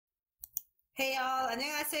Hey y'all,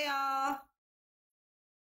 anyonghasaeyo.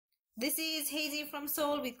 This is Hazy from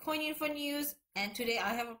Seoul with CoinInfo.News, and today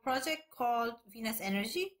I have a project called Venus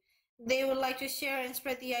Energy. They would like to share and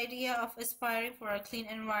spread the idea of aspiring for a clean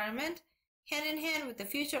environment, hand in hand with the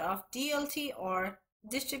future of DLT or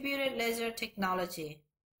distributed ledger technology.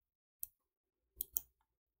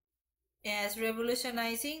 As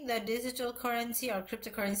revolutionizing the digital currency or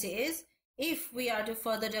cryptocurrency is, if we are to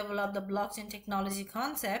further develop the blockchain technology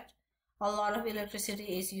concept, a lot of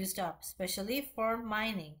electricity is used up, especially for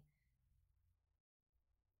mining.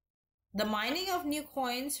 The mining of new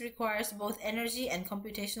coins requires both energy and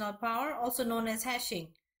computational power, also known as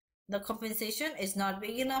hashing. The compensation is not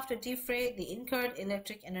big enough to defray the incurred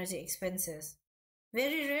electric energy expenses.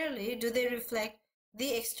 Very rarely do they reflect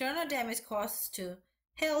the external damage costs to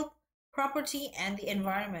health, property, and the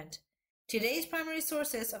environment. Today's primary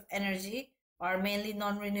sources of energy are mainly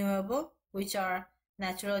non-renewable, which are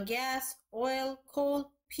natural gas, oil,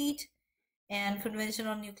 coal, peat, and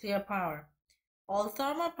conventional nuclear power. All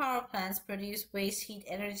thermal power plants produce waste heat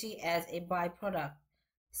energy as a byproduct.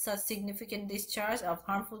 Such significant discharge of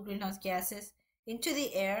harmful greenhouse gases into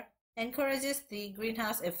the air encourages the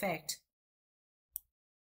greenhouse effect.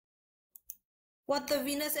 What the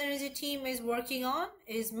Venus Energy team is working on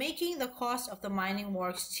is making the cost of the mining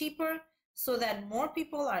works cheaper so that more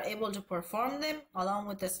people are able to perform them along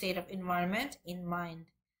with the state of environment in mind.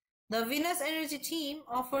 The Venus Energy team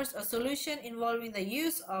offers a solution involving the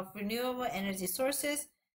use of renewable energy sources,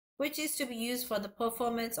 which is to be used for the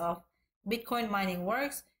performance of Bitcoin mining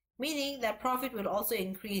works, meaning that profit will also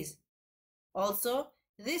increase. Also,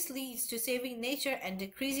 this leads to saving nature and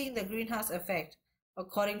decreasing the greenhouse effect.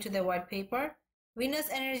 According to the white paper, Venus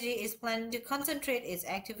Energy is planning to concentrate its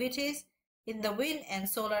activities in the wind and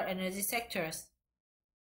solar energy sectors.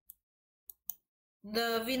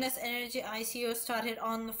 The Venus Energy ICO started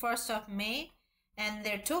on the 1st of May, and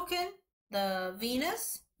their token, the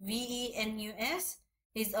Venus, VENUS,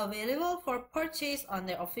 is available for purchase on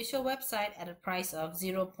their official website at a price of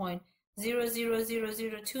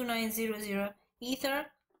 0.00002900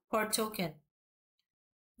 Ether per token.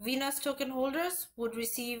 Venus token holders would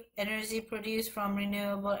receive energy produced from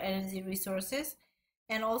renewable energy resources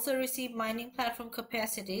and also receive mining platform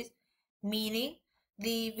capacities, meaning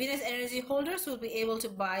the Venus Energy holders will be able to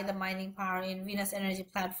buy the mining power in Venus Energy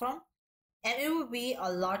platform, and it will be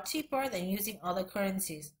a lot cheaper than using other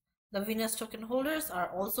currencies. The Venus token holders are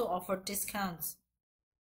also offered discounts.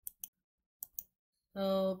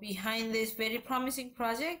 So behind this very promising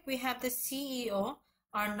project, we have the CEO,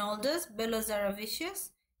 Arnoldas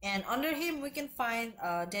Belozaravičius, and under him we can find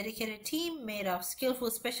a dedicated team made of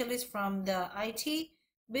skillful specialists from the IT,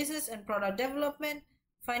 business and product development,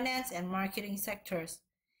 finance and marketing sectors.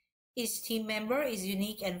 Each team member is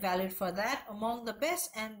unique and valued for that, among the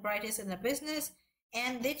best and brightest in the business,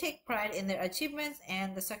 and they take pride in their achievements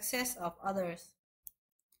and the success of others.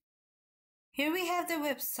 Here we have the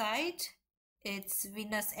website. It's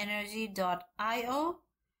venusenergy.io.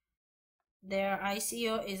 Their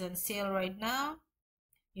ICO is on sale right now.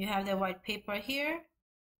 You have the white paper here.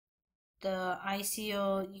 The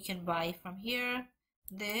ICO you can buy from here.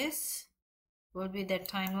 This will be their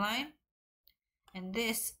timeline, and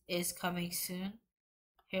this is coming soon.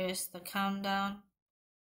 Here's the countdown,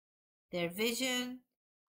 their vision.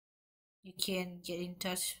 You can get in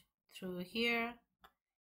touch through here.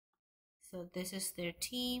 So this is their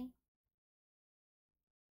team.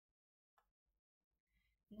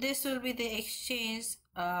 This will be the exchange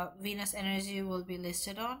Venus Energy will be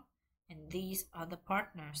listed on, and these are the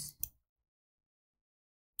partners.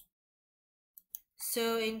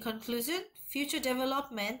 So in conclusion, future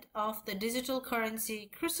development of the digital currency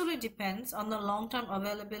crucially depends on the long-term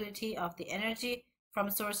availability of the energy from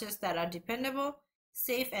sources that are dependable,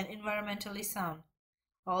 safe, and environmentally sound.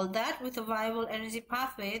 All that with a viable energy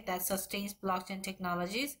pathway that sustains blockchain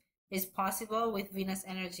technologies is possible with Venus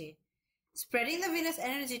Energy. Spreading the Venus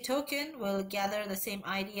Energy token will gather the same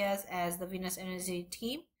ideas as the Venus Energy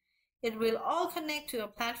team. It will all connect to a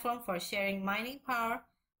platform for sharing mining power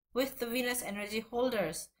with the Venus Energy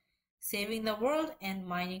holders, saving the world and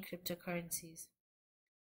mining cryptocurrencies.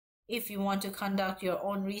 If you want to conduct your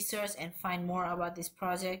own research and find more about this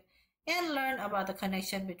project and learn about the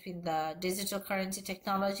connection between the digital currency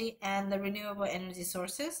technology and the renewable energy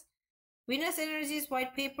sources, Venus Energy's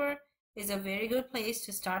white paper is a very good place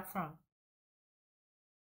to start from.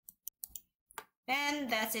 And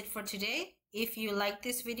that's it for today. If you like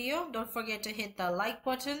this video, don't forget to hit the like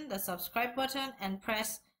button, the subscribe button, and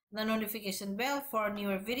press the notification bell for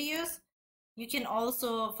newer videos. You can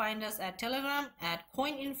also find us at Telegram at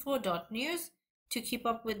CoinInfo.News to keep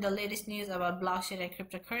up with the latest news about blockchain and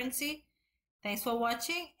cryptocurrency. Thanks for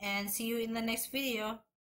watching and see you in the next video.